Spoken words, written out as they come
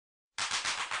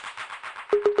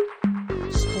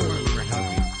Spoiler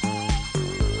heavy.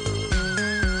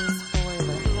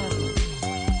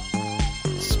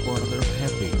 Spoiler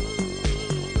heavy.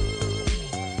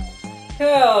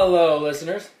 Hello,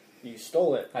 listeners. You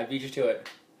stole it. I beat you to it.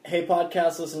 Hey,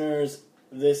 podcast listeners.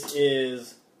 This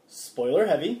is Spoiler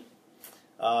Heavy.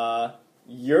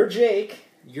 You're Jake,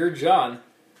 You're John.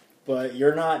 but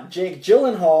you're not Jake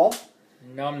Gyllenhaal.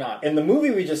 No, I'm not. In the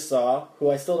movie we just saw, who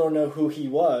I still don't know who he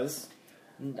was,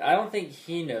 I don't think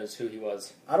he knows who he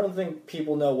was. I don't think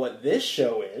people know what this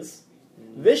show is.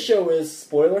 This show is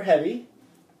Spoiler Heavy,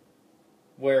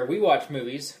 Where we watch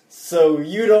movies. so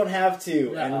you don't have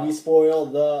to, No. and we spoil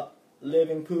the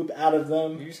living poop out of Did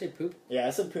them. you say poop? Yeah, I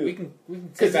said poop. We can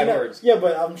say 'Cause bad you know- words. Yeah,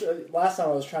 but last time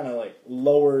I was trying to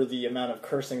lower the amount of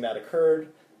cursing that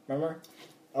occurred. Remember?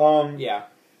 Yeah.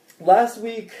 Last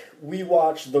week we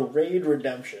watched The Raid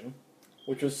Redemption,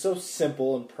 which was so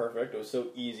simple and perfect. It was so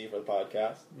easy for the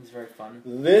podcast. It was very fun.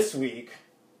 This week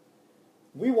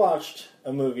we watched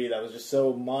a movie that was just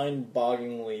so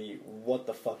mind-bogglingly what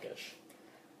the fuckish.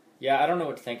 Yeah, I don't know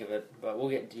what to think of it, but we'll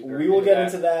get deeper. We will get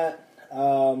that. into that.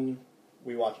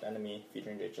 We watched Enemy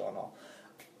featuring Jake Gyllenhaal.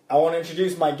 I want to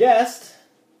introduce my guest,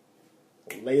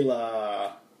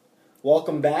 Layla.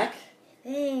 Welcome back.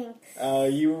 Thanks.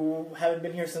 You haven't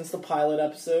been here since the pilot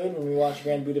episode when we watched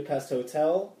Grand Budapest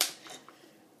Hotel.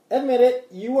 Admit it,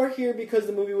 you are here because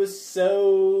the movie was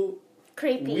so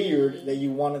Creepy. weird that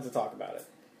you wanted to talk about it.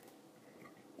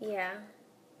 Yeah.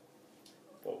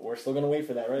 But we're still going to wait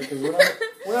for that, right? Because we're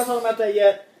not talking about that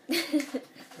yet.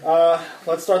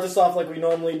 Let's start this off like we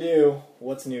normally do.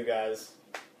 What's new, guys?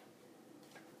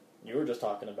 You were just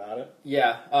talking about it.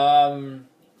 Yeah.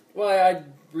 Well, I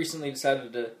recently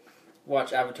decided to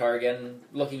watch Avatar again.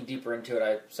 Looking deeper into it,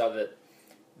 I saw that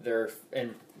they're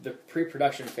in the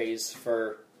pre-production phase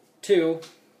for 2,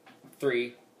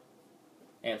 3,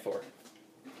 and 4.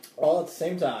 All at the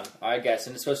same time. I guess,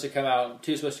 and it's supposed to come out.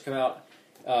 2 is supposed to come out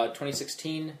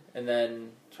 2016, and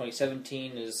then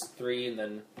 2017 is 3, and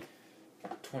then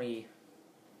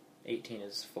 2018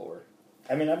 is 4.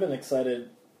 I mean, I've been excited.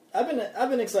 I've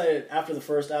been excited after the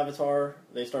first Avatar.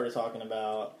 They started talking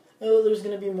about, oh, there's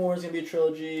going to be more. It's going to be a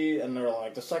trilogy, and they're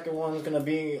like, the second one's going to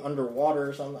be underwater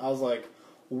or something. I was like,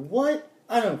 what?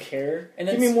 I don't care. And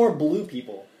give then me more blue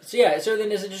people. So yeah, so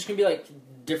then is it just gonna be like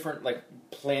different like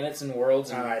planets and worlds?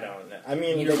 And I don't know. I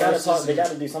mean, they universes got to and- They got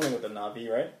to do something with the Na'vi,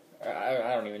 right?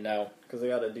 I don't even know. Because they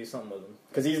got to do something with him.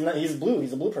 Because he's blue.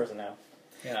 He's a blue person now.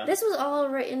 Yeah. This was all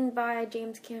written by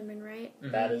James Cameron, right?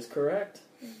 Mhm. That is correct.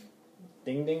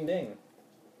 Ding, ding, ding.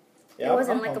 It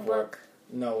wasn't I'm like a pumped for it. book.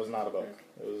 No, it was not a book.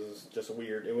 It was just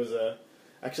weird. It was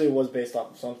actually it was based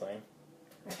off of something.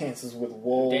 Dances with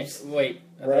Wolves. Wait,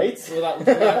 Right?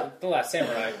 The Last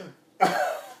Samurai.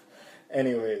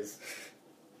 Anyways,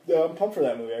 yeah, I'm pumped for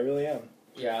that movie. I really am.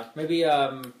 Yeah, maybe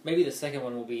the second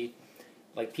one will be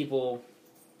like people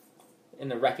in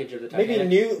the wreckage of the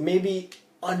Titanic. Maybe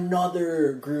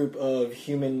another group of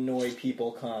humanoid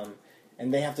people come,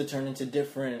 and they have to turn into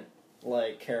different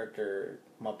character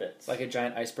Muppets. Like a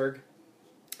giant iceberg.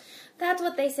 That's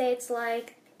what they say it's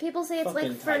like. People say it's Fucking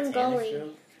like Fern Titanic Gully. show.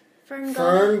 Fern Gully.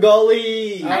 Fern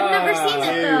Gully. I've never seen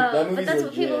it Dude, though, that but movie's that's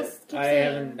what people legit. keep I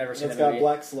saying. haven't never seen It's that got movie.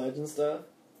 black sludge and stuff.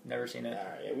 Never seen it.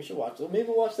 Alright, yeah, we should watch it. Maybe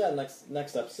we'll watch that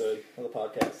next episode of the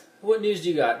podcast. What news do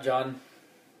you got, John?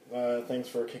 Thanks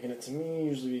for kicking it to me.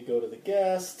 Usually we go to the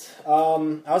guest. I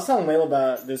was telling Layla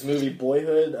about this movie,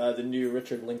 Boyhood. The new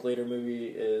Richard Linklater movie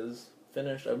is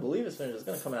finished. I believe it's finished. It's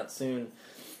going to come out soon.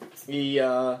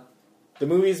 The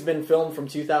movie's been filmed from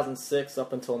 2006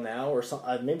 up until now, or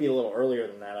maybe a little earlier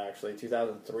than that, actually,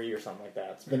 2003 or something like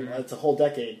that. It's a whole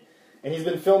decade. And he's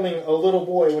been filming a little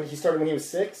boy when he was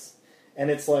 6,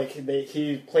 and it's like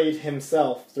he played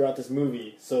himself throughout this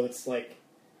movie, so it's like...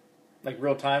 Like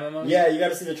real time almost? Yeah, you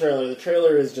gotta see the trailer. The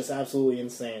trailer is just absolutely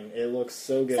insane. It looks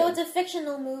so good. So it's a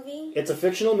fictional movie? It's a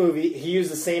fictional movie. He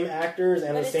used the same actors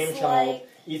and But the same it's child, like-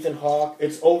 Ethan Hawke.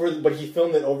 But he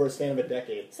filmed it over a span of a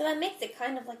decade. So that makes it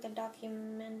kind of like a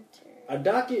documentary. A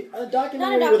documentary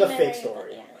Not with a documentary, fake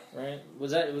story, but yeah. right?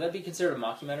 Would that be considered a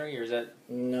mockumentary, or is that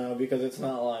No, because it's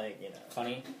not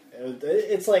funny?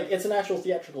 It's it's an actual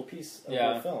theatrical piece of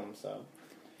Yeah. the film. So,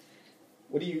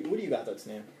 what do you got that's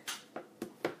new?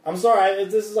 I'm sorry.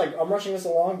 I'm rushing this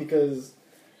along because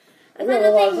I we got got a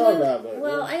lot to nothing. talk about. But I got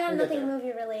we'll get nothing there.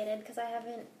 movie related because I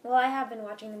haven't. Well, I have been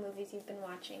watching the movies you've been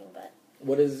watching, but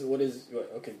What is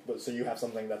okay? So you have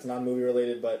something that's not movie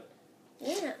related, but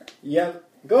yeah,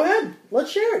 Go ahead. Let's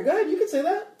share it. Go ahead. You can say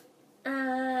that.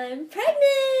 I'm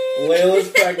pregnant. Layla's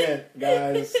pregnant,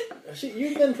 guys.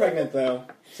 You've been pregnant though,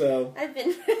 so I've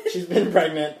been. she's been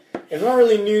pregnant It's not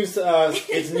really news to us.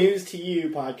 It's news to you,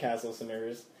 podcast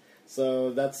listeners.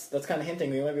 So that's kind of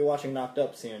hinting we might be watching Knocked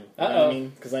Up soon. You know what I mean?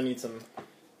 Because I need some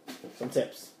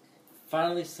tips.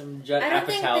 Finally, some Judd I don't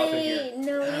think Apatow up in here. they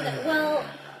know either. Well,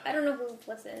 I don't know who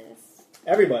listens.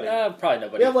 Everybody. Probably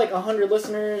nobody. We have like 100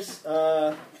 listeners.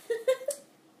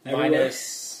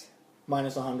 Minus.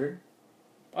 Minus 100.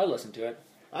 I listen to it.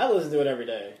 I listen to it every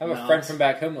day. I have a friend from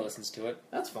back home that listens to it.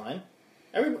 That's fine.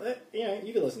 You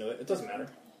can listen to it. It doesn't matter.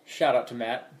 Shout out to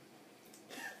Matt.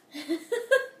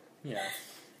 Yeah.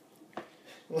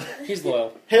 He's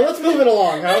loyal. Hey, let's move it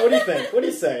along, huh? What do you think? What do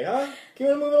you say, huh? Can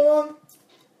you move it along?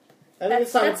 I think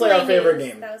it's time to play our favorite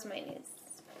game. That was my news.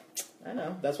 I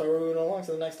know. That's why we're moving along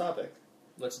to the next topic.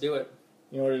 Let's do it.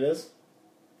 You know what it is?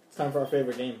 It's time for our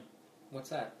favorite game. What's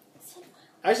that?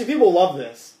 Actually, people love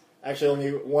this. Actually, only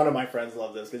one of my friends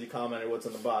loved this because he commented what's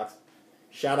in the box.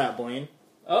 Shout out, Blaine.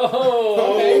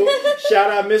 Oh, okay. Oh,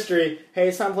 shout out, Mystery. Hey,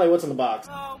 it's time to play What's in the Box.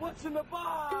 What's in the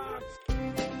box?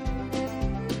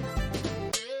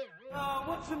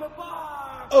 What's in the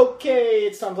box? Okay,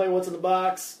 it's time to play What's in the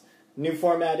Box. New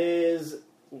format is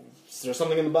there's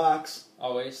something in the box.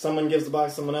 Always. Someone gives the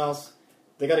box to someone else.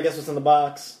 They gotta guess what's in the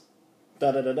box.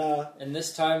 Da-da-da-da. And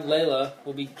this time, Layla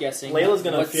will be guessing. Layla's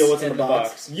gonna feel what's in the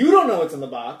box. You don't know what's in the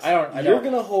box. I don't. You're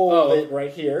gonna hold it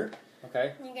right here.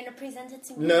 Okay. You're gonna present it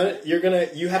to me. No,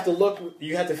 you have to look.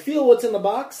 You have to feel what's in the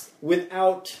box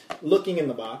without looking in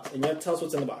the box, and you have to tell us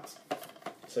what's in the box.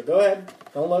 So go ahead.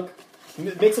 Don't look.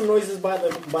 Make some noises by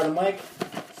the mic,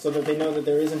 so that they know that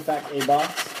there is in fact a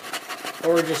box.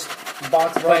 Or just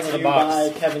Box brought playing to with you the box.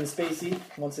 by Kevin Spacey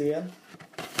once again.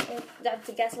 You have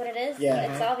to guess what it is?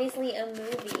 Yeah. It's obviously a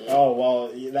movie. Oh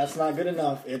well, that's not good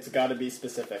enough. It's got to be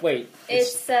specific. wait.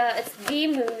 It's the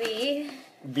movie.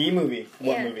 The movie.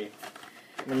 What Yeah. movie?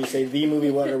 When you say the movie,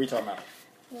 what are we talking about?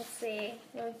 Let's see.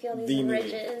 Let me feel The these movie.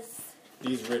 ridges.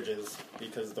 These ridges,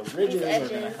 because the ridges are edges.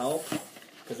 going to help.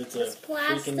 Because it's This a freaking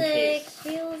plastic case.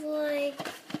 feels like.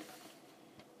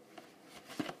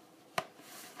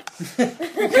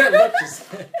 Look, just-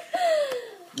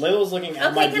 Layla's looking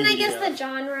at my Okay, can I DVD guess app. the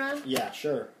genre? Yeah,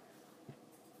 sure.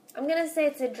 I'm gonna say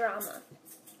it's a drama.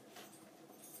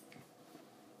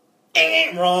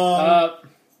 Wrong.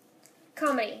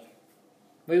 Comedy.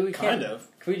 we can't. Kind of.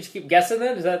 Can we just keep guessing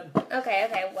then? Is that? Okay,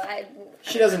 well,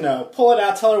 She doesn't know. Pull it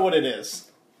out. Tell her what it is.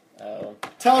 Oh.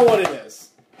 Tell her what it is.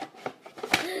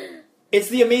 It's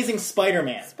The Amazing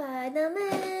Spider-Man.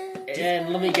 Spider-Man.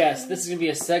 And let me guess. This is gonna be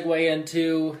a segue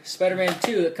into Spider-Man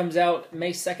 2 that comes out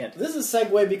May 2nd. This is a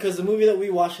segue because the movie that we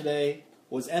watched today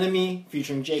was Enemy,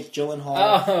 featuring Jake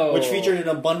Gyllenhaal, which featured an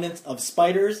abundance of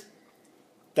spiders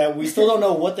that we still don't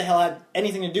know what the hell had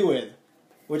anything to do with.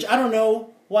 Which I don't know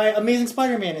why Amazing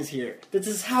Spider-Man is here. This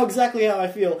is exactly how I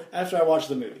feel after I watched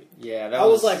the movie. Yeah, that I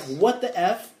was like, what the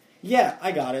F? Yeah,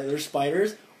 I got it. There's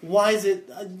spiders. Why is it...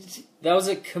 that was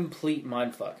a complete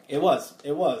mindfuck. It was.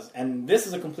 And this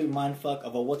is a complete mindfuck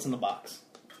of a What's in the Box.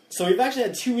 So we've actually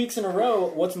had 2 weeks in a row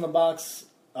What's in the Box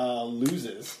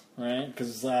loses, right?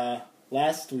 Because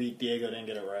last week Diego didn't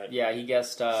get it right. Yeah, he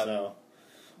guessed So,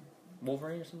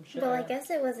 Wolverine or some shit. Well, I guess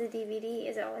it was a DVD.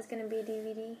 Is it always gonna be a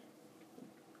DVD?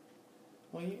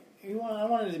 well, I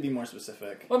wanted it to be more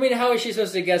specific. Well, I mean, how is she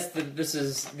supposed to guess that this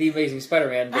is the Amazing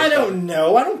Spider-Man? I don't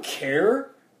know. I don't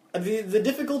care. The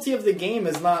difficulty of the game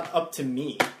is not up to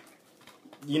me.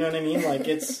 You know what I mean? Like,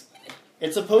 it's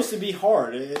supposed to be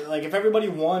hard. Like, if everybody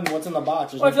won What's in the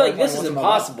Box... Well, I feel like this is What's in the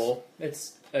Box. impossible.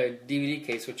 It's a DVD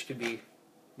case, which could be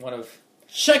one of...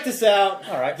 Check this out.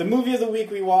 All right. The movie of the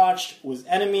week we watched was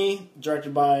Enemy,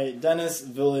 directed by Denis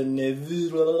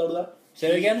Villeneuve.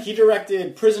 Say it again? He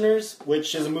directed Prisoners,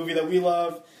 which is a movie that we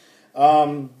love.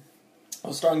 Starring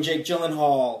Jake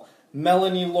Gyllenhaal,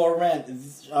 Melanie Laurent,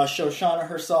 Shoshana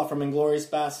herself from Inglourious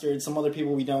Basterds, some other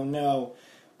people we don't know.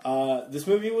 This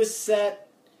movie was set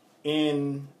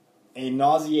in a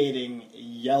nauseating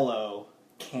yellow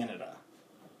Canada.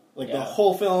 Like, the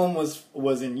whole film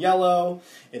was in yellow.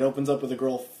 It opens up with a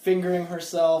girl fingering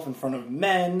herself in front of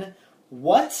men.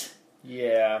 What?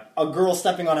 Yeah. A girl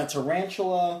stepping on a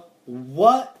tarantula.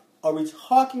 What are we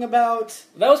talking about?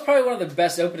 That was probably one of the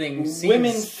best opening scenes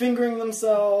Women fingering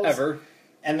themselves. ever.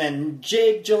 And then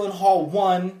Jake Gyllenhaal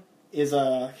 1 is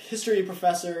a history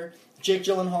professor. Jake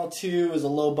Gyllenhaal 2 is a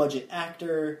low-budget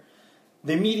actor.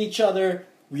 They meet each other.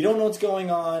 We don't know what's going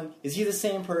on. Is he the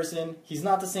same person? He's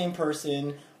not the same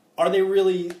person. Are they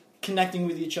really connecting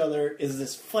with each other? Is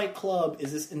this Fight Club?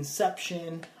 Is this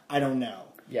Inception? I don't know.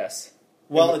 Yes.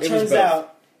 Well, It it was turns both.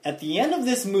 out, at the end of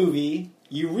this movie,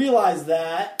 you realize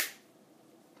that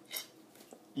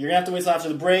you're going to have to wait till after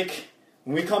the break.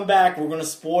 When we come back, we're going to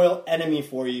spoil Enemy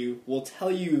for you. We'll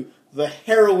tell you the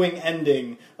harrowing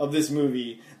ending of this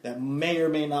movie that may or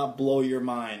may not blow your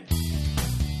mind.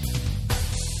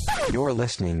 You're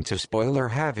listening to Spoiler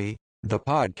Heavy, the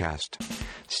podcast.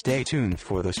 Stay tuned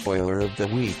for the spoiler of the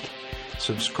week.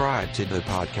 Subscribe to the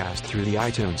podcast through the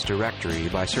iTunes directory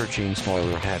by searching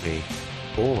Spoiler Heavy.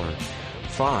 Or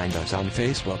find us on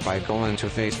Facebook by going to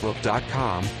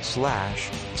facebook.com/spoilerheavy.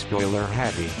 Spoiler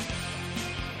heavy.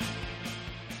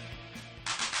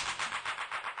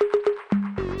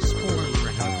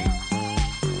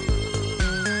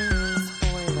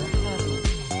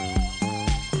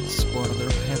 Spoiler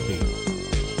heavy.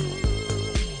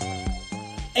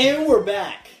 And we're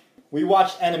back. We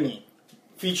watched Enemy,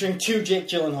 featuring 2 Jake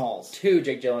Gyllenhaals. 2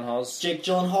 Jake Gyllenhaals. Jake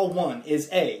Gyllenhaal 1 is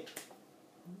a.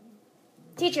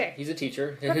 Teacher. He's a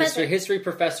teacher. A Professor. history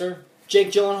professor.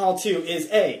 Jake Gyllenhaal 2 is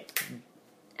a.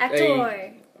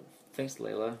 Actor. Thanks,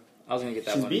 Layla. I was going to get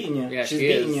that She's one. beating you. Yeah, She's she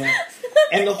beating is. you.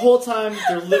 And the whole time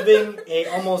they're living a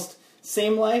almost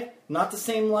same life, not the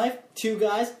same life. 2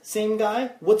 guys, same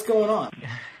guy. What's going on?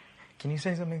 Can you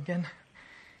say something again?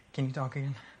 Can you talk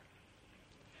again?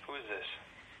 Who is this?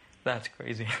 That's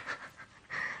crazy.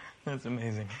 That's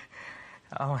amazing.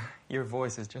 Oh, your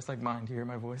voice is just like mine. Do you hear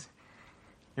my voice?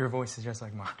 Your voice is just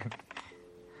like mine.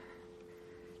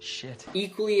 Shit.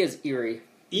 Equally as eerie.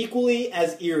 Equally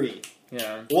as eerie.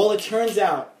 Yeah. Well, it turns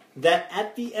out that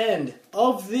at the end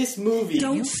of this movie...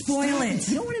 Don't spoil it.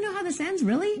 You don't want to know how this ends,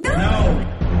 really?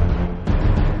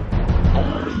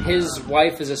 His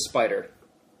wife is a spider.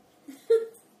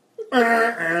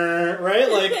 right?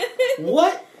 Like,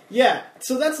 what? Yeah.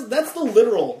 So that's the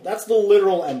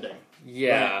literal ending.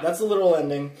 Yeah. Right? That's the literal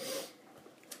ending.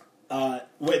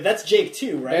 Wait, that's Jake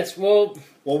 2, right? That's, well...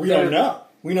 Well, we don't know.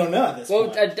 We don't know at this Well,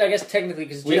 point. I guess technically,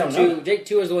 because We don't know. Jake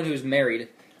 2 is the one who's married,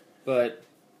 but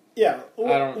Yeah,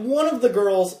 I don't- one of the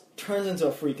girls turns into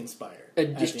a freaking spider. a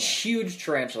at the just end. huge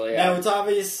tarantula, Now, yeah. it's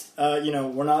obvious,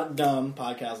 we're not dumb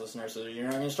podcast listeners, so you're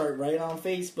not going to start writing on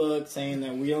Facebook saying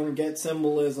that we don't get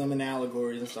symbolism and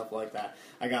allegories and stuff like that.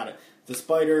 I got it. The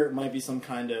spider might be some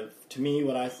kind of, to me,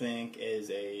 what I think is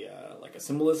a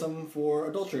symbolism for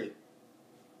adultery.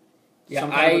 Yeah,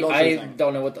 Some kind of adultery I thing.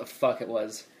 don't know what the fuck it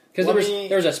was. Because Let there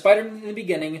me- was a spider in the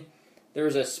beginning, there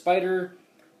was a spider...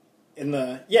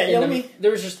 There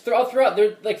was just throughout,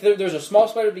 there's a small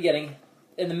spider at the beginning.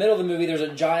 In the middle of the movie, there's a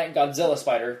giant Godzilla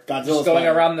spider just going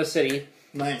spider. around the city.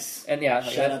 Nice. And yeah,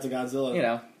 Shout out to Godzilla. You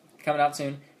know, coming out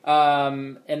soon.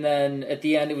 And then at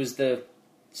the end, it was the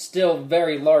still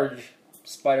very large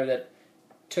spider that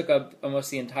took up almost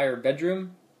the entire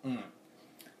bedroom.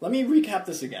 Let me recap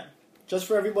this again. Just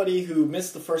for everybody who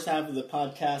missed the first half of the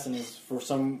podcast and is, for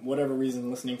some whatever reason,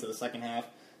 listening to the second half,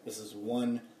 this is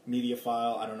one media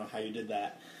file. I don't know how you did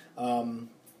that.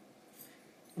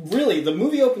 Really, the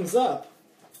movie opens up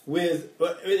with...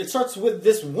 It starts with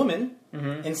this woman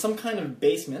in some kind of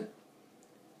basement,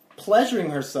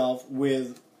 pleasuring herself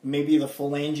with maybe the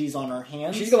phalanges on her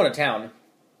hands. She's going to town.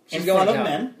 She's in going front to of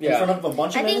town. men. Yeah. In front of a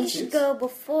bunch of I men think in you should suits. go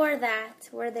before that,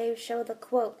 where they show the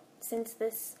quote, since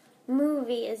this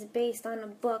movie is based on a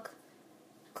book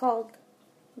called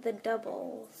The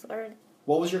Doubles, or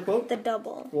What was your quote? The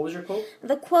Double. What was your quote?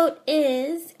 The quote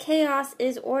is, "Chaos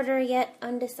is order yet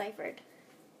undeciphered."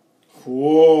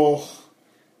 Cool.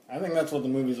 I think that's what the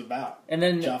movie's about. And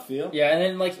then, Ja feel? yeah, and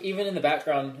then like even in the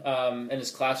background, in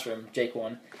his classroom, Jake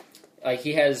one, like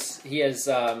he has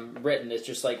written it's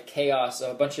just like chaos,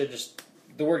 a bunch of just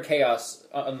the word chaos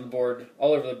on the board,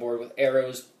 all over the board with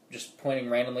arrows just pointing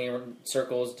randomly in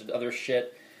circles to other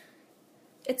shit.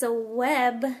 It's a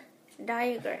web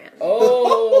diagram.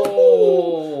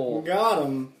 Oh, Got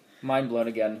him. mind blown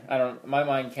again. My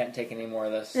mind can't take any more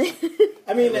of this.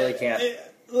 I mean, I really can't.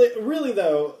 Really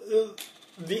though,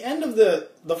 the end of the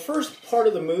first part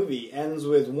of the movie ends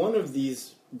with one of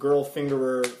these girl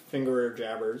fingerer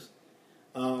jabbers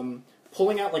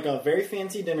pulling out like a very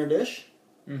fancy dinner dish,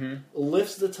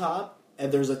 lifts the top,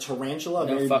 and there's a tarantula, a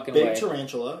No very fucking big way.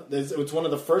 tarantula. It's one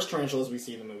of the first tarantulas we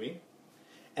see in the movie,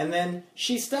 and then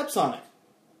she steps on it,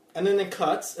 and then it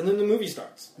cuts, and then the movie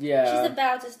starts. Yeah, She's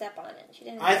about to step on it. She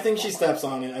didn't. I think she steps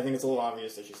on it. I think it's a little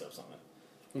obvious that she steps on it.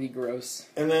 it'd be gross.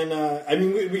 And then,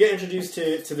 we get introduced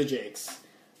to the Jakes.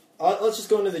 Let's just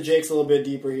go into the Jakes a little bit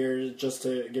deeper here, just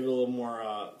to give it a little more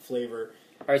flavor.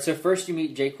 All right, so first you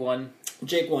meet Jake 1.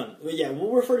 Jake 1. Yeah,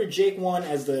 we'll refer to Jake 1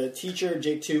 as the teacher.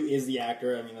 Jake 2 is the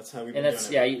actor. I mean, that's how we've been And that's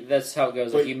doing it. yeah, that's how it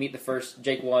goes. But- Like you meet the first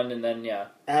Jake 1, and then yeah.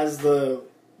 As the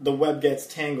web gets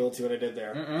tangled, see what I did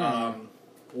there.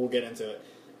 We'll get into it.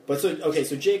 But so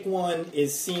Jake 1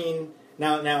 is seen...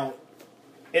 Now,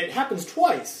 it happens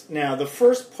twice. Now, the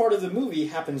first part of the movie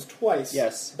happens twice.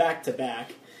 Yes. Back to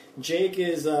back. Jake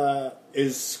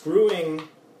is screwing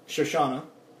Shoshana,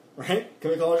 right?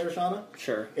 Can we call her Shoshana?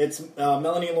 Sure. It's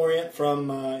Melanie Laurent from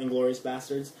Inglourious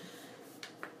Bastards.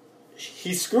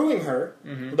 He's screwing her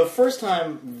the first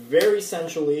time very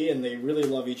sensually, and they really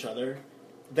love each other.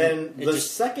 Then the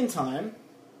second time,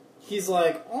 he's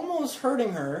like almost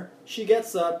hurting her. She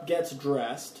gets up, gets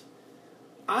dressed.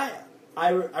 I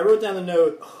wrote down the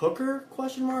note hooker ?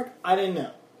 I didn't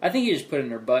know. I think he just put it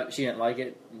in her butt. She didn't like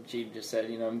it. And she just said,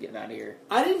 I'm getting out of here.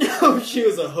 I didn't know she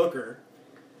was a hooker.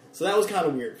 So that was kind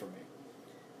of weird for me.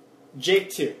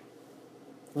 Jake 2.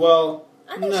 Well,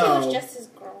 I think she was just his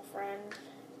girlfriend.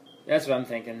 That's what I'm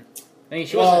thinking. I mean,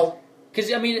 she wasn't... Because,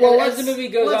 as the movie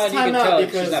goes on, you can tell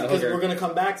she's not a hooker. Because we're going to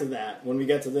come back to that when we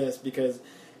get to this, because...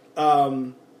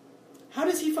 how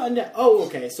does he find out? Oh,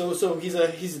 okay. So he's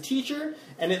a teacher,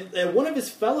 and one of his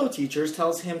fellow teachers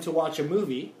tells him to watch a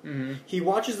movie. Mm-hmm. He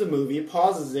watches the movie,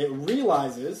 pauses it,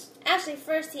 realizes... Actually,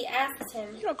 first he asks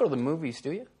him... You don't go to the movies,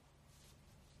 do you?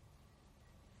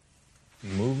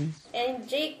 Movies? And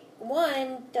Jake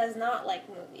 1 does not like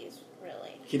movies,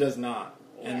 really. He does not.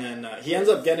 Yeah. And then he ends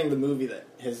up getting the movie that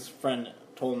his friend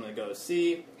told him to go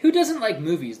see. Who doesn't like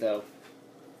movies, though?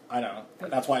 I know.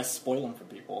 That's why I spoil them for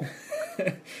people.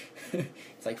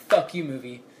 It's like, fuck you,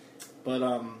 movie. But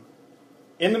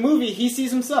in the movie, he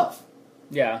sees himself.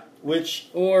 Yeah. Which...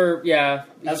 Or, yeah.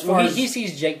 He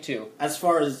sees Jake, too. As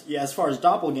far as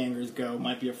doppelgangers go,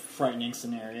 might be a frightening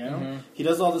scenario. Mm-hmm. He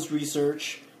does all this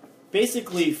research,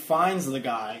 basically finds the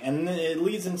guy, and then it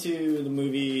leads into the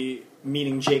movie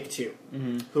meeting Jake 2,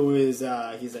 who is,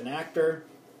 he's an actor.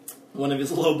 One of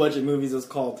his low-budget movies is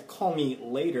called Call Me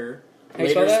Later.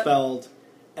 Later spelled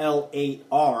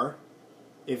L8R,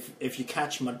 if you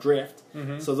catch my drift.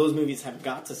 Mm-hmm. So those movies have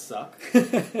got to suck.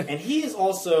 And he is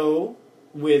also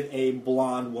with a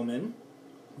blonde woman,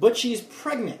 but she's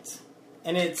pregnant.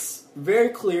 And it's very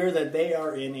clear that they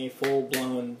are in a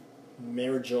full-blown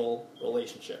marriageal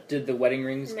relationship. Did the wedding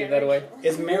rings give that away?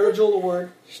 Is marriageal a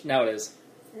word? Now it is.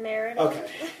 Marital. Okay.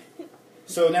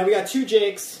 So now we got two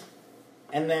Jakes,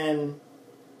 and then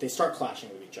they start clashing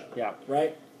with each other. Yeah.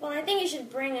 Right? Well, I think you should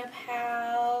bring up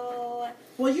how...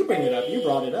 Well, you bring it up. You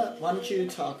brought it up. Why don't you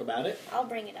talk about it? I'll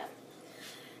bring it up.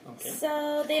 Okay.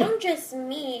 So, they don't just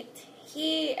meet.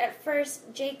 He, at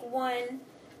first, Jake 1,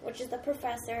 which is the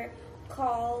professor,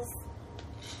 calls...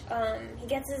 he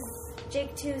gets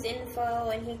Jake 2's info,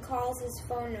 and he calls his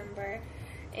phone number.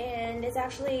 And it's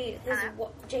actually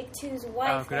Jake 2's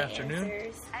wife that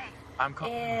answers. I'm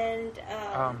calling. And,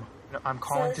 no, I'm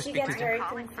calling to she speak to gets very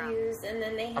confused, and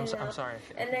then they hang up. I'm sorry.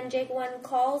 And then Jake 1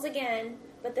 calls again,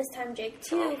 but this time Jake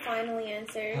 2 finally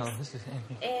answers. Oh, this is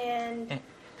Andy.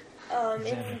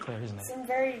 And some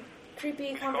very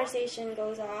creepy conversation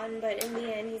goes on, but in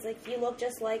the end he's like, I look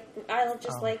just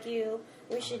like you,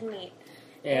 we should meet.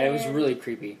 Yeah, it was really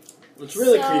creepy. It's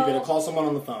really creepy to call someone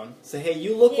on the phone, say, hey,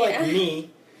 you look like me,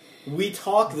 we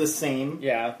talk the same,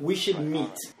 we should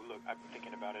meet. Look, I'm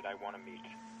thinking about it, I want to meet.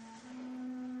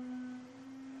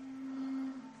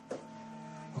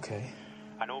 Okay.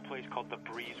 I know a place called the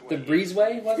Breezeway. The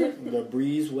Breezeway, was it? The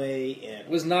Breezeway Inn. It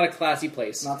was not a classy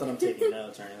place. Not that I'm taking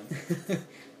notes or anything.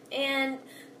 And,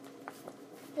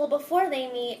 well, before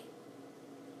they meet,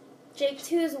 Jake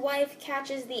 2's wife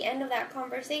catches the end of that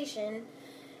conversation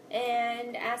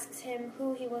and asks him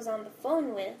who he was on the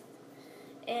phone with.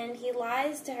 And he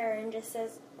lies to her and just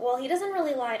says, well, he doesn't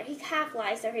really lie to her. He half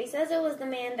lies to her. He says it was the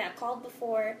man that called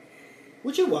before.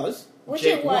 Which it was. Which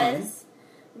Jake it was.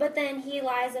 But then he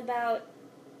lies about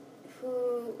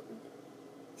who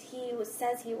he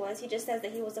says he was. He just says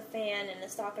that he was a fan and a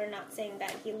stalker, not saying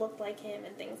that he looked like him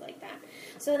and things like that.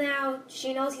 So now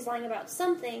she knows he's lying about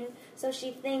something, so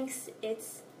she thinks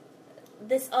it's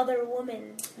this other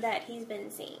woman that he's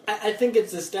been seeing. I think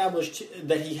it's established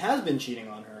that he has been cheating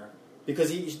on her. Because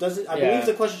he doesn't... I believe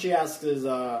the question she asks is...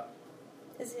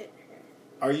 Is it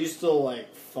her? Are you still,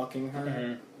 like, fucking her?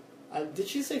 Mm-hmm. Did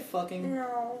she say fucking?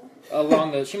 No.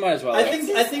 She might as well. I think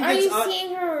are you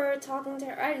seeing her or talking to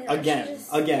her? I don't know.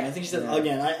 Again. I think she said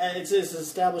again. It's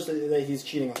established that he's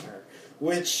cheating on her.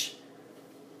 Which,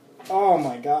 oh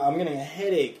my god, I'm getting a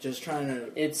headache just trying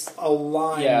to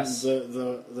align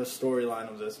the storyline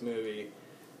of this movie.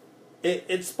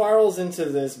 It spirals into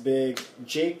this big,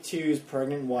 Jake 2's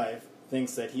pregnant wife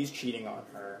thinks that he's cheating on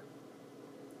her.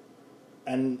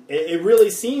 And it really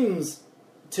seems,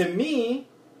 to me,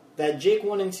 that Jake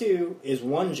 1 and 2 is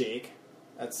one Jake.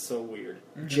 That's so weird.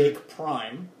 Mm-hmm. Jake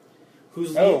Prime,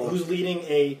 who's leading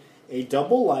a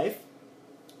double life,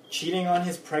 cheating on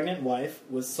his pregnant wife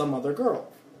with some other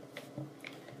girl.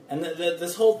 And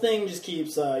this whole thing just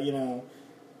keeps, the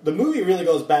movie really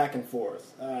goes back and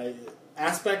forth.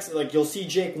 Aspects, like, you'll see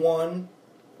Jake 1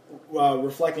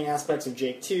 reflecting aspects of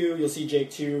Jake 2. You'll see Jake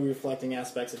 2 reflecting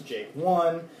aspects of Jake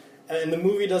 1. And the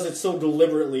movie does it so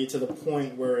deliberately to the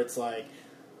point where it's like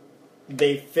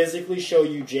they physically show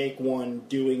you Jake 1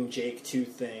 doing Jake 2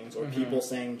 things, or people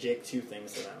saying Jake 2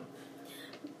 things to them.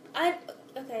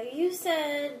 Okay, you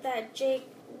said that Jake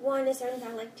 1 is starting to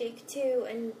act like Jake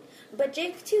 2, but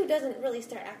Jake 2 doesn't really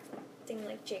start acting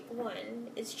like Jake 1.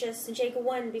 It's just Jake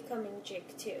 1 becoming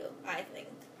Jake 2, I think.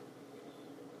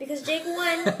 Because Jake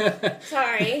 1...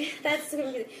 sorry, that's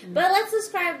confusing. But let's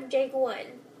describe Jake 1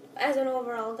 as an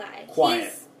overall guy.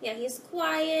 Quiet. He's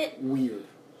quiet. Weird.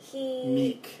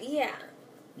 Meek. Yeah.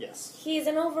 Yes. He's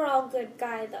an overall good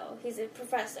guy, though. He's a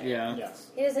professor. Yeah.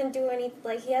 Yes. He doesn't do any...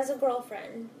 Like, he has a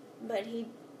girlfriend, but he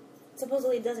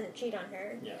supposedly doesn't cheat on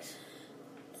her. Yes.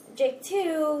 Jake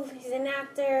 2, he's an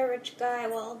actor, rich guy.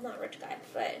 Well, not rich guy,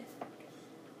 but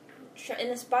an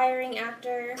aspiring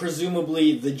actor.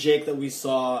 Presumably the Jake that we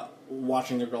saw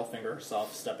watching the girl finger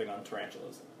herself stepping on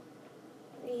tarantulas.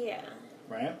 Yeah.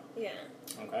 Right? Yeah.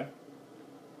 Okay.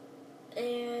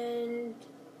 And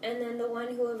then the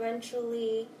one who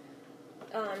eventually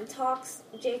talks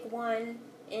Jake 1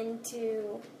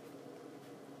 into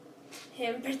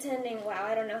him pretending, wow,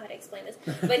 I don't know how to explain this,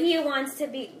 but he wants to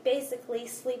basically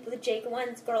sleep with Jake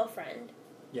 1's girlfriend.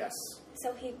 Yes.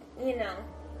 So he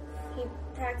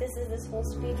practices this whole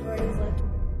speech where he's like,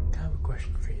 I have a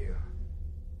question for you.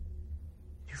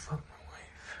 You fucked my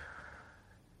wife.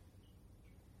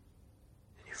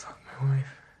 Did you fuck my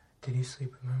wife? Did you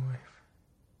sleep with my wife?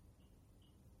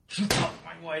 You fucked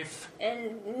my wife.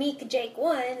 and meek Jake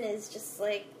 1 is just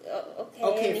like, oh, okay,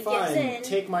 and Okay, he fine. gets in.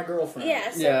 Take my girlfriend.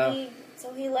 Yeah,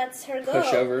 so he lets her go.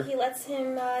 Push over. He lets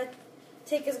him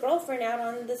take his girlfriend out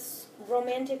on this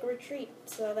romantic retreat,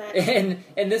 so that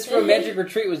And this romantic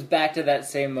retreat was back to that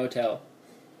same motel.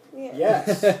 yeah.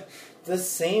 Yes. The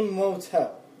same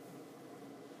motel.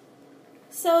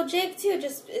 So Jake 2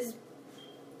 just is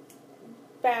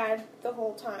bad the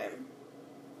whole time,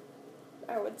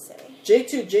 I would say. Jake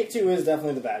 2 is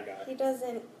definitely the bad guy. He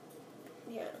doesn't,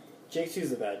 yeah. Jake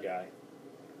 2's the bad guy.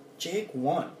 Jake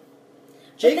 1.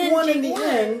 But Jake then 1 in Jake the 1,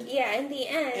 end yeah, in the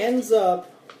end,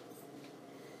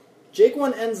 Jake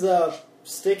 1 ends up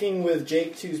sticking with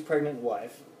Jake 2's pregnant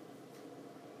wife.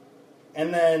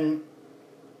 And then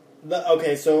we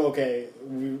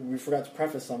forgot to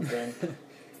preface something.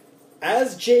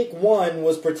 As Jake 1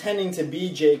 was pretending to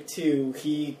be Jake 2,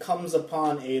 he comes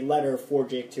upon a letter for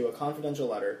Jake 2, a confidential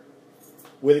letter,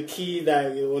 with a key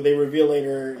that they reveal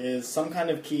later is some kind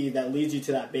of key that leads you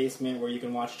to that basement where you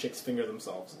can watch chicks finger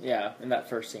themselves. Yeah, in that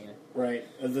first scene. Right.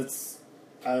 That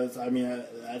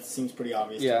seems pretty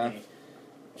obvious Yeah. to me.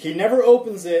 He never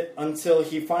opens it until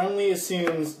he finally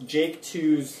assumes Jake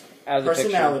 2's Out of the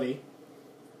personality,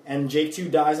 and Jake 2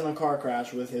 dies in a car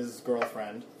crash with his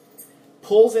girlfriend,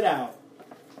 pulls it out,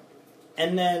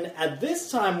 and then at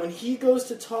this time when he goes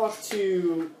to talk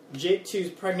to Jake 2's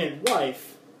pregnant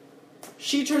wife,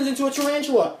 she turns into a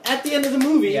tarantula at the end of the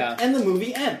movie, and the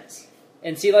movie ends.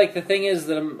 And see, like, the thing is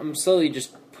that I'm slowly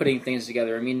just putting things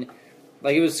together. I mean,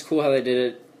 like, it was cool how they did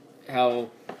it, how,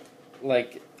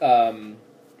 like,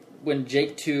 when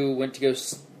Jake 2 went to go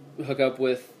hook up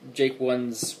with Jake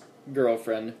 1's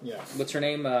girlfriend. Yes. What's her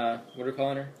name? What are we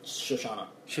calling her?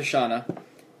 Shoshana.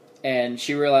 And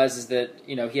she realizes that,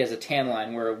 he has a tan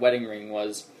line where a wedding ring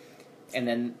was. And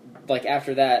then, like,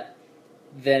 after that,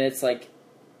 then it's like,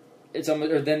 it's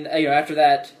almost, or then, after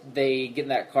that, they get in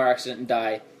that car accident and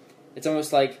die. It's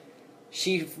almost like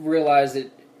she realized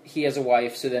that he has a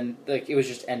wife, so then, like, it was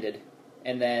just ended.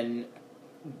 And then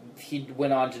he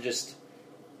went on to just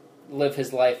live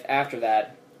his life after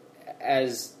that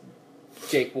as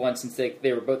Jake 1, since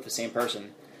they were both the same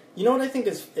person. You know what I think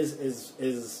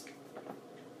is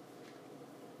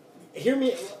hear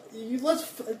me.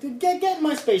 Let's get in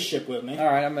my spaceship with me. All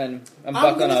right, I'm in. I'm I'm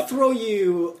buckling going to up. throw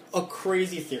you a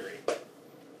crazy theory.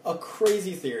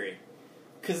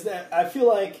 Because I feel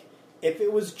like if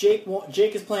it was Jake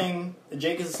is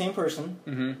the same person.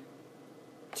 Mm-hmm.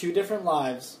 2 different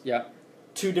lives. Yeah.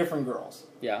 2 different girls.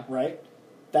 Yeah. Right?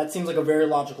 That seems like a very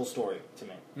logical story to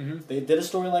me. Mm-hmm. They did a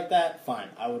story like that, fine,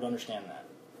 I would understand that.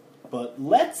 But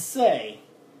let's say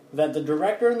that the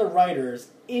director and the writers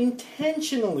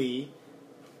intentionally,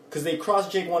 because they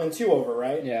crossed Jake 1 and 2 over,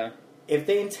 right? Yeah. If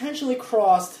they intentionally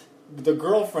crossed the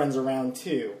girlfriends around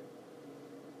 2,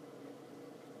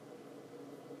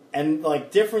 and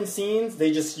like different scenes,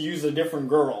 they just use a different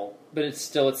girl. But it's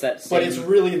that same... But it's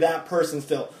really that person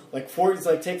still.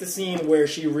 Take the scene where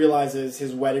she realizes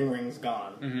his wedding ring's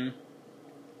gone. Mm-hmm.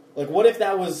 Like, what if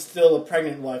that was still a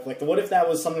pregnant wife? Like, what if that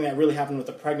was something that really happened with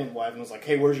the pregnant wife and was like,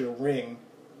 hey, where's your ring?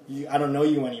 I don't know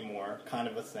you anymore, kind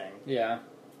of a thing. Yeah.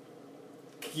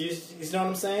 You know what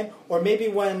I'm saying? Or maybe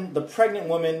when the pregnant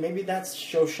woman, maybe that's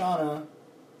Shoshana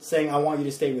saying, I want you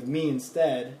to stay with me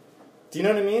instead. Do you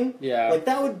know what I mean? Yeah. Like,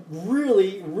 that would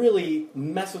really, really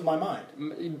mess with my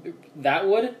mind. That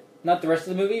would? Not the rest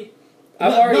of the movie?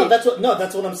 No, that's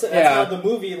what I'm saying. Yeah. That's how the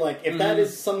movie, like, if that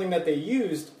is something that they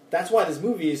used, that's why this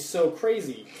movie is so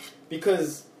crazy.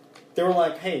 Because they were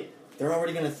like, hey, they're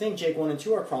already going to think Jake 1 and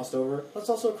 2 are crossed over. Let's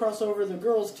also cross over the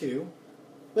girls, too,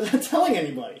 without telling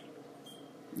anybody.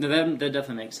 No, that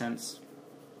definitely makes sense.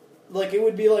 Like, it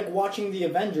would be like watching the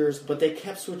Avengers, but they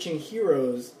kept switching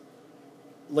heroes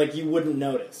like you wouldn't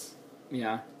notice.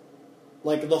 Yeah.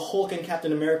 Like, the Hulk and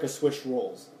Captain America switched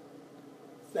roles.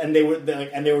 And they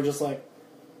were just like,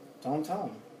 don't tell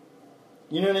them.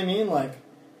 You know what I mean? Like,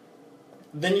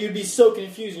 then you'd be so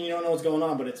confused and you don't know what's going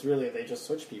on, but it's really, they just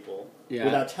switch people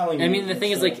without telling you. I mean, the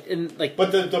thing is, like...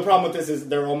 But the problem with this is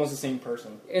they're almost the same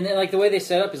person. And then, like, the way they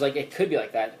set up is, like, it could be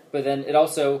like that. But then it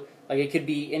also, like, it could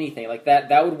be anything. Like,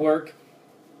 that would work.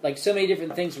 Like, so many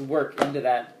different things would work into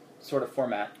that sort of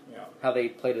format. Yeah. How they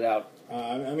played it out.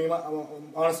 I mean,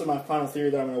 honestly, my final theory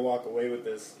that I'm going to walk away with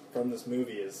from this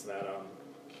movie is that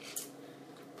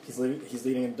he's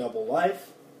leading a double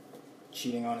life,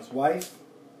 cheating on his wife.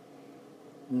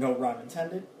 No rhyme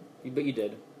intended. But you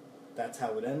did. That's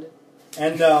how it ended.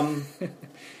 And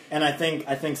and I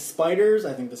think spiders.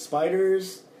 I think the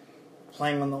spiders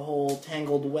playing on the whole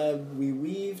tangled web we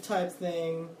weave type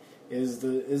thing is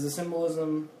the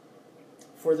symbolism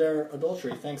for their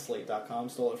adultery. Thanks, Slate.com.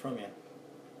 Stole it from you.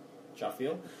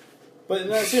 Jaffiel. But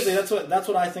no, seriously, that's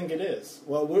what I think it is.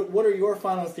 Well, what are your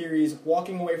final theories?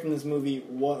 Walking away from this movie,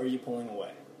 what are you pulling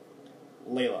away?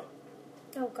 Layla.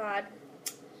 Oh, God.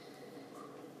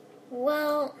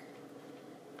 Well,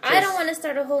 I don't want to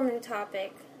start a whole new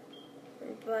topic,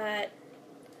 but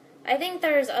I think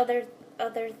there's other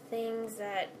things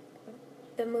that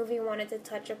the movie wanted to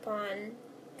touch upon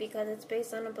because it's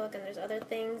based on a book and there's other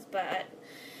things, but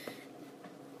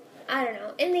I don't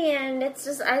know. In the end, I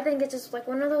think it's just like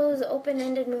one of those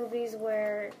open-ended movies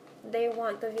where they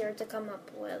want the viewer to come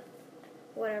up with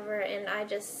whatever, and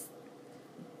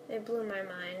it blew my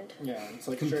mind. Yeah, it's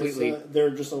like completely.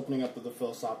 They're just opening up the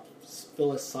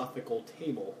philosophical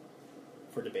table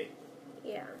for debate.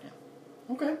 Yeah.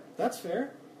 Okay, that's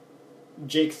fair.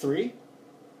 Jake 3.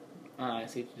 I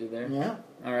see what you did there. Yeah.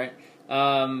 All right.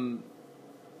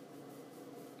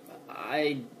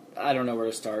 I don't know where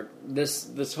to start.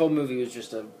 This whole movie was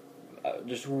just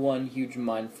one huge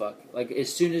mind fuck. Like,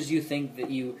 as soon as you think that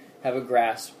you have a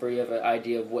grasp or you have an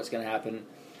idea of what's going to happen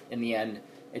in the end,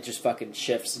 it just fucking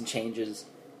shifts and changes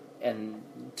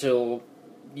until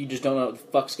you just don't know what the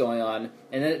fuck's going on.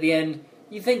 And then at the end,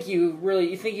 you think you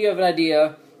have an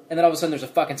idea, and then all of a sudden there's a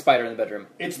fucking spider in the bedroom.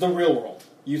 It's the real world.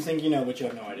 You think you know, but you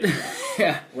have no idea.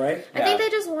 Yeah. Right? I think they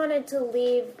just wanted to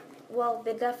leave, well,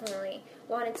 they definitely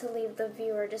wanted to leave the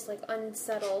viewer just, like,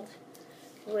 unsettled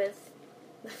with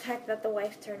the fact that the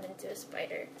wife turned into a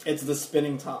spider. It's the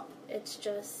spinning top. It's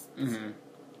just... Mm-hmm.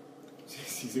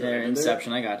 See what I There, did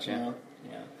Inception, there? I gotcha.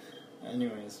 Yeah.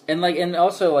 Anyways. And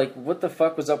also, like, what the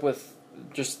fuck was up with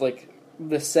just, like,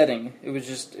 the setting? I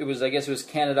guess it was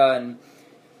Canada, and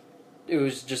it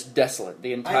was just desolate.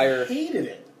 The entire... I hated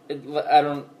it. I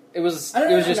didn't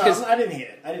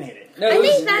hate it. No, I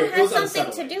think that it had was something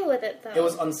unsettling. to do with it, though. It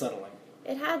was unsettling.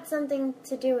 It had something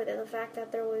to do with it, the fact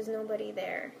that there was nobody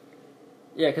there.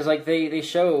 Yeah, because, like, they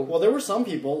show... Well, there were some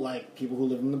people, like people who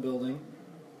lived in the building,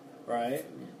 right?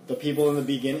 The people in the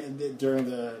beginning, during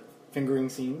the fingering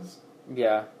scenes.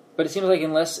 Yeah, but it seems like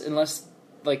unless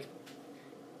like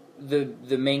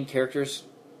the main characters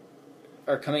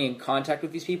are coming in contact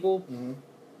with these people,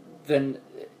 then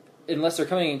unless they're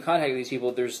coming in contact with these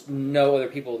people, there's no other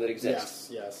people that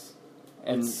exist. Yes.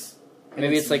 And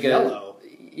maybe it's like yellow.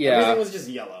 Yeah. Everything was just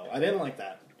yellow. I didn't like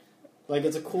that. Like,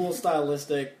 it's a cool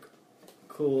stylistic,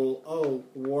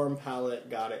 warm palette,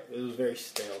 got it. It was very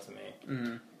stale to me.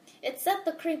 Mm-hmm. It set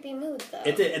the creepy mood, though.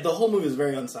 It did. The whole movie was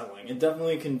very unsettling. It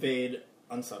definitely conveyed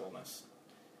unsettledness.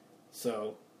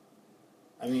 So,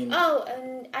 I mean... Oh,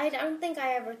 and I don't think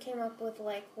I ever came up with,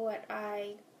 like, what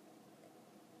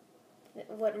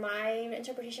my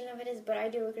interpretation of it is, but I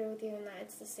do agree with you in that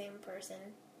it's the same person.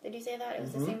 Did you say that? It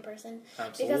was the same person?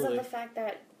 Absolutely. Because of the fact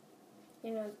that,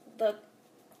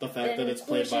 the fact that it's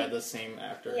played by the same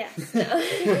actor. Yes.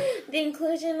 The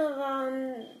inclusion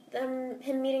of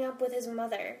him meeting up with his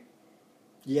mother.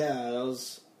 Yeah,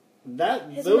 those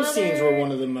mother, scenes were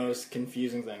one of the most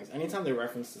confusing things. Anytime they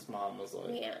referenced his mom was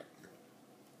like... Yeah.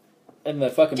 And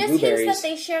the fucking just blueberries. hints that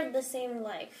they shared the same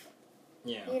life.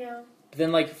 Yeah. You know? But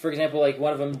then, like, for example, like,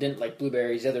 one of them didn't like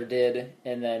blueberries, the other did,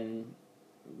 and then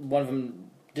one of them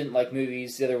didn't like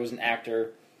movies. The other was an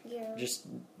actor. Yeah. Just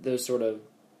those sort of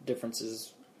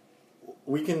differences.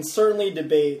 We can certainly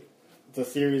debate the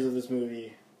theories of this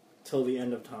movie till the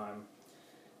end of time,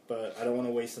 but I don't want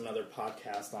to waste another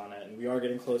podcast on it, and we are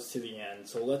getting close to the end.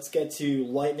 So let's get to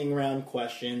lightning round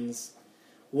questions.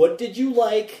 What did you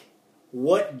like?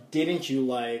 What didn't you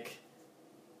like,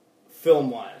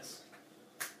 film-wise?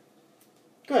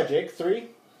 Go ahead, Jake. 3?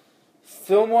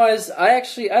 Film-wise,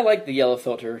 I like the yellow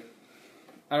filter.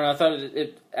 I don't know, I thought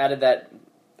it added that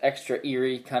extra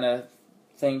eerie kind of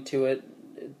thing to it,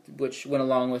 which went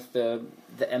along with the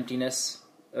emptiness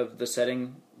of the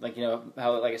setting. Like, you know,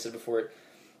 how, like I said before, it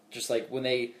just like when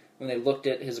they looked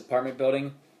at his apartment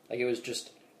building, like it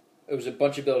was a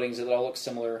bunch of buildings that all looked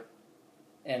similar,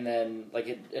 and then like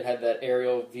it had that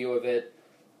aerial view of it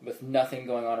with nothing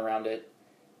going on around it,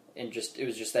 and it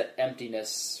was just that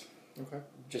emptiness,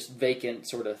 just vacant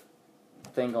sort of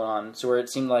thing going on. So where it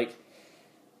seemed like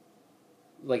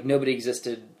nobody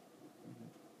existed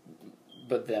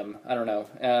but them. I don't know.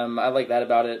 I like that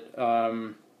about it.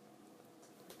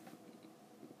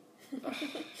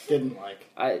 Didn't like.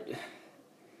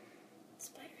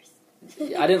 Spiders.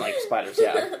 I didn't like spiders,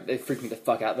 yeah. They freaked me the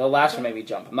fuck out. The last one made me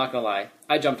jump. I'm not gonna lie.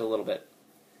 I jumped a little bit.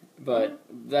 But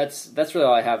that's really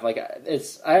all I have. Like,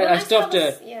 I still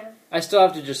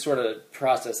have to just sort of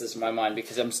process this in my mind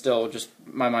because I'm still just,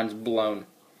 my mind's blown.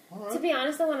 To be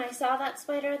honest, though, when I saw that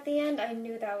spider at the end, I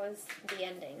knew that was the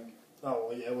ending. Oh,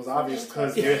 well, yeah, it was obvious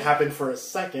because it happened for a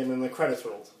second and the credits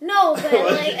rolled. No, but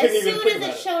Like, as soon as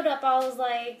it showed up, I was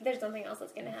like, there's something else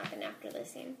that's going to happen after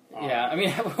this scene. Yeah, I mean,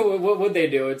 what would they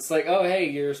do? It's like, oh, hey,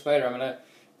 you're a spider. I'm going to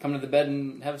come to the bed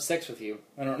and have sex with you.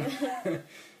 I don't know.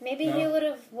 Maybe he would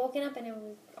have woken up and it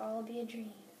would all be a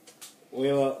dream.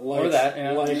 Leila, or that,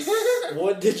 yeah.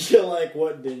 What did you like?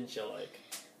 What didn't you like?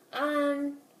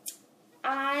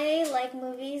 I like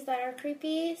movies that are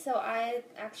creepy, so I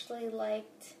actually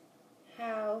liked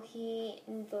how he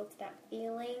invoked that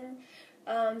feeling.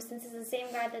 Since it's the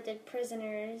same guy that did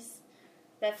Prisoners,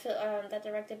 that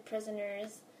directed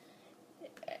Prisoners,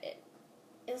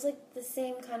 it was like the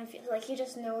same kind of feel. Like he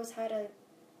just knows how to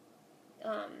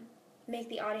make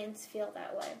the audience feel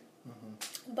that way.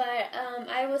 Mm-hmm. But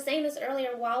I was saying this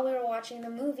earlier while we were watching the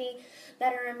movie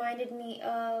that it reminded me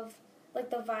of like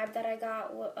the vibe that I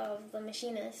got of The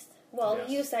Machinist. Well, yes.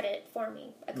 You said it for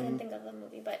me. I couldn't think of the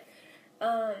movie, but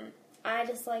I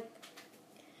just like,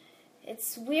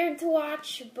 it's weird to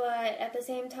watch, but at the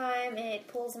same time it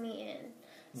pulls me in.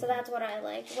 So that's what I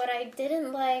liked. What I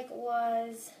didn't like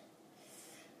was,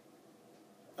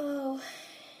 I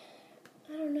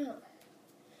don't know.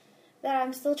 That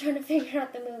I'm still trying to figure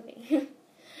out the movie.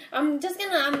 I'm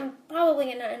probably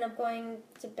gonna end up going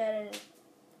to bed and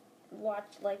watch,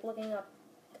 like, looking up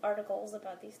articles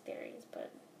about these theories,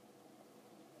 but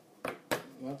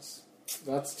that's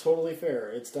totally fair.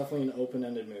 It's definitely an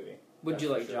open-ended movie. What'd you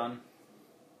like, sure. John?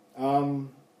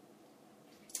 I'm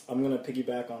gonna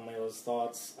piggyback on Leila's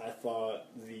thoughts. I thought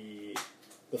the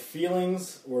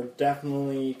feelings were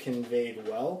definitely conveyed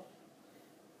well.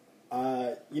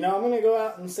 I'm going to go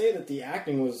out and say that the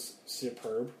acting was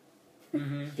superb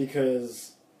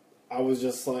because I was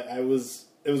just like, it was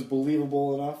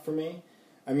believable enough for me.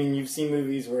 I mean, you've seen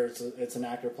movies where it's an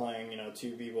actor playing,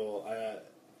 two people,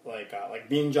 like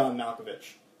being John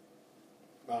Malkovich.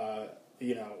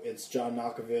 It's John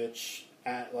Malkovich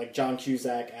like John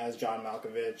Cusack as John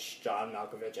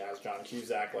Malkovich as John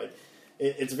Cusack. Like,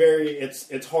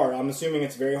 it's hard. I'm assuming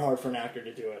it's very hard for an actor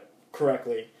to do it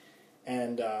correctly.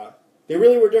 And they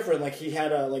really were different. Like, he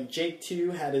had Jake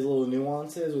 2 had his little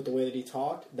nuances with the way that he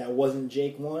talked. That wasn't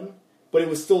Jake 1, but it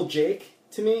was still Jake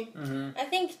to me. Mm-hmm. I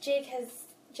think Jake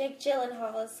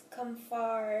Gyllenhaal has come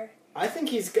far. I think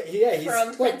he's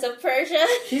from Prince of Persia.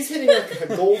 He's hitting like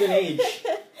a golden age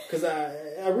because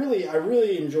I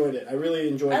really enjoyed it. I really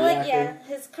enjoyed the acting. Yeah,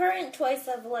 his current choice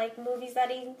of like movies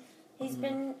that he's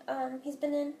been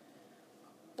in,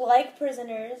 like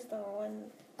Prisoners, the one.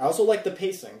 I also like the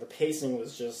pacing. The pacing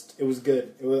was it was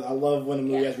good. I love when a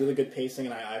movie has really good pacing,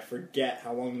 and I forget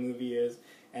how long the movie is.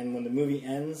 And when the movie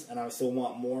ends, and I still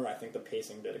want more, I think the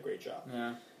pacing did a great job.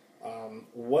 Yeah.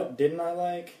 What didn't I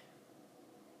like?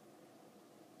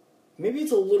 Maybe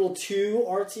it's a little too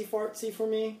artsy-fartsy for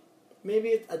me.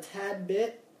 Maybe a tad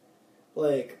bit.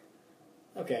 Like,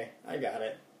 okay, I got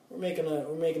it. We're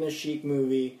making a chic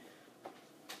movie.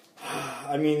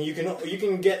 I mean, you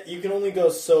can only go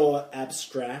so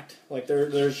abstract. Like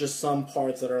there's just some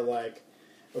parts that are like,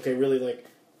 okay, really like,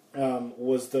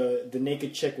 was the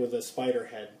naked chick with a spider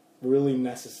head really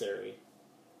necessary?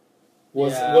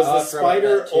 Was the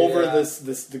spider over the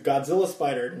Godzilla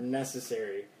spider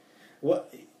necessary?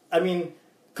 What I mean,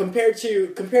 compared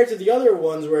to the other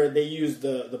ones where they use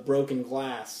the broken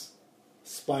glass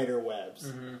spider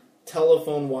webs,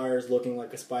 telephone wires looking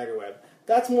like a spider web.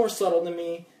 That's more subtle to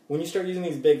me. When you start using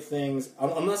these big things,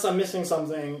 unless I'm missing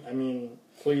something, I mean,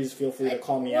 please feel free to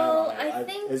call me out on it.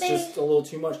 It's just a little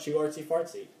too much, too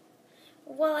artsy-fartsy.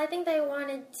 Well, I think they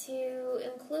wanted to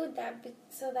include that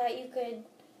so that you could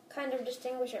kind of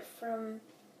distinguish it from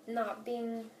not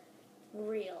being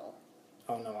real.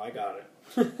 Oh, no, I got it.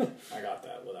 I got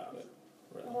that without it.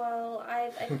 Really. Well, I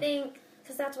think,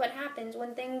 because that's what happens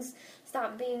when things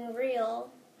stop being real.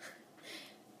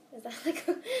 Is that like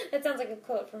that sounds like a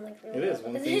quote from like Real It is,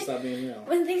 when things stop being real.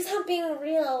 When things stop being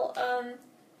real,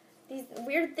 these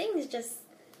weird things just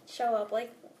show up,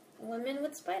 like women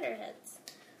with spider heads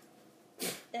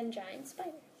and giant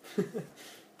spiders.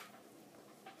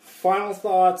 Final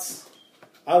thoughts.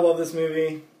 I love this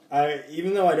movie.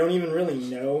 Even though I don't even really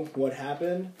know what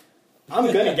happened, I'm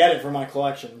gonna get it for my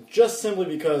collection just simply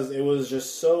because it was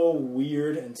just so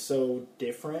weird and so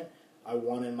different. I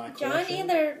want it in my collection. John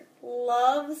either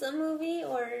loves a movie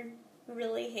or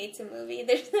really hates a movie.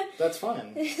 That's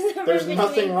fine. There's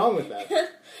nothing wrong with that.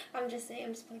 I'm just saying.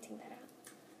 I'm just pointing that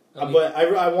out. But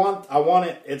I want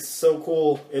it. It's so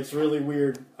cool. It's really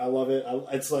weird. I love it.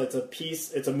 It's a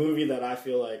piece. It's a movie that I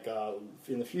feel like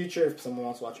in the future, if someone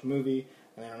wants to watch a movie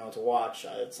and they don't know what to watch,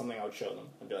 it's something I would show them.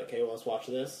 I'd be like, hey, well, let's watch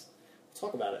this. Let's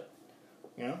talk about it.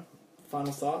 You know?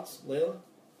 Final thoughts, Layla?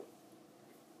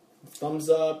 Thumbs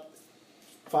up.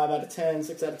 5 out of 10.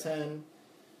 6 out of 10.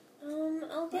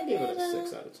 I'll give it a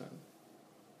 6 out of 10.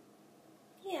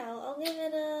 Yeah, I'll give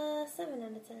it a 7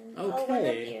 out of 10. Okay. I'll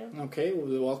one-up you. Okay,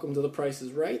 well, welcome to The Price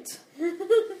is Right.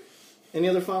 Any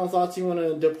other final thoughts you want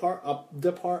to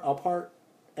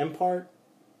impart?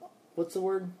 What's the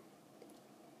word?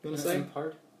 You want to say?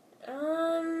 Impart? I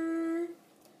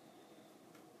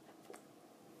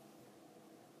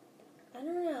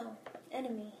don't know.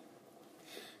 Enemy.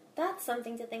 That's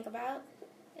something to think about.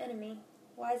 Enemy.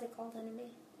 Why is it called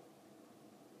Enemy?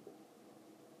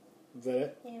 Is that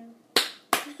it? Yeah.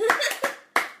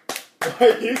 Why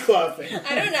are you clapping?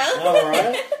 I don't know. All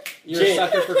right. You're a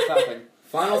sucker for clapping.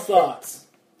 Final thoughts.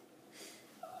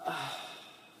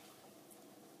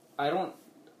 I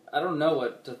don't know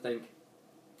what to think.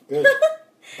 Good.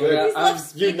 Good. Yeah,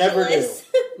 You never do.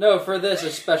 No, for this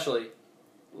especially.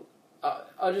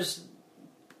 I'll just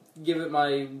give it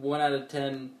my 1 out of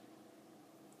 10.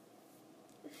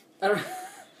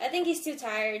 I think he's too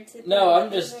tired to. No, I'm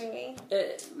this just. movie.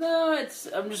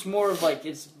 I'm just more of like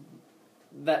it's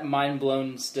that mind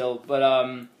blown still, but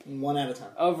 1 out of 10.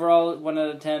 Overall, 1 out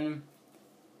of 10.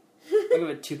 I'll give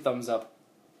it 2 thumbs up.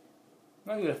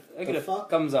 I'll give it a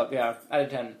thumbs up. Yeah, out of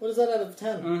 10. What is that out of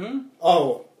 10? Mm-hmm.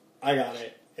 Oh, I got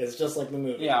it. It's just like the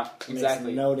movie. Yeah, It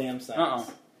exactly. Makes no damn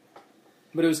sense.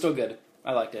 But it was still good.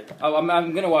 I liked it.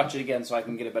 I'm gonna watch it again so I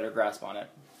can get a better grasp on it.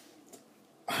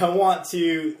 I want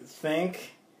to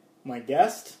thank my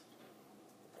guest,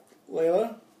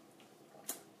 Layla.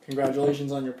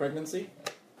 Congratulations on your pregnancy.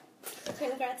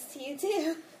 Congrats to you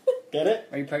too. Get it?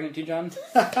 Are you pregnant too, John?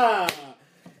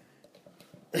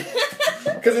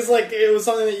 Because it's like, it was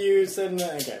something that you said.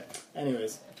 Okay.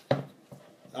 Anyways.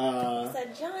 I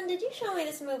said, John, did you show me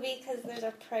this movie? Because there's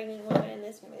a pregnant woman in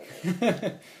this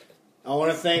movie. I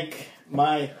want to thank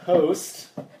my host.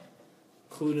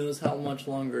 Who knows how much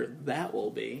longer that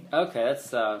will be. Okay,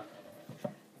 that's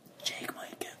Jake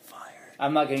might get fired.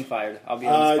 I'm not getting fired. I'll be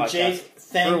on this podcast Jake,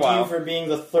 thank you for being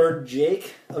the third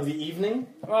Jake of the evening.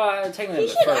 Well, technically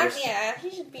He the should first. he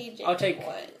should be Jake. I'll take.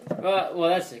 What? Well,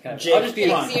 that's it. Kind of. Jake I'll just be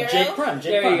Prime. Zero? Jake Prime.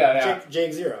 Jake There Prime. you go, yeah.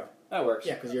 Jake Zero. That works.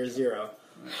 Yeah, because you're 0.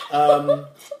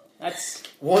 That's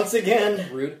Once again,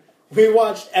 rude. we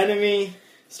watched Enemy,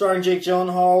 starring Jake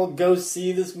Gyllenhaal. Go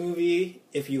see this movie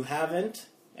if you haven't,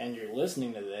 and you're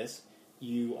listening to this.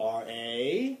 You are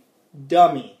a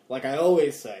dummy, like I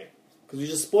always say, because we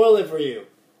just spoil it for you.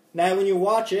 Now, when you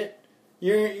watch it,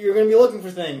 you're going to be looking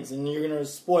for things, and you're going to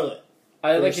spoil it.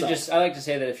 I like yourself. to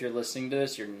say that if you're listening to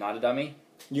this, you're not a dummy.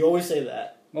 You always say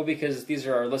that. Well, because these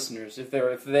are our listeners. If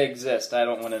they exist, I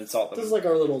don't want to insult them. This is like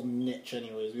our little niche,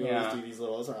 anyways. We Yeah. always do these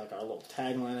little. This is like our little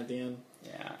tagline at the end.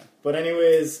 Yeah. But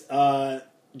anyways,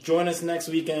 join us next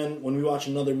weekend when we watch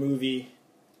another movie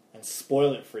and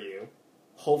spoil it for you.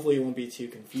 Hopefully, it won't be too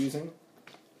confusing.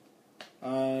 You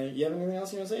have anything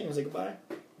else you want to say? You want to say goodbye?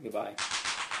 Goodbye.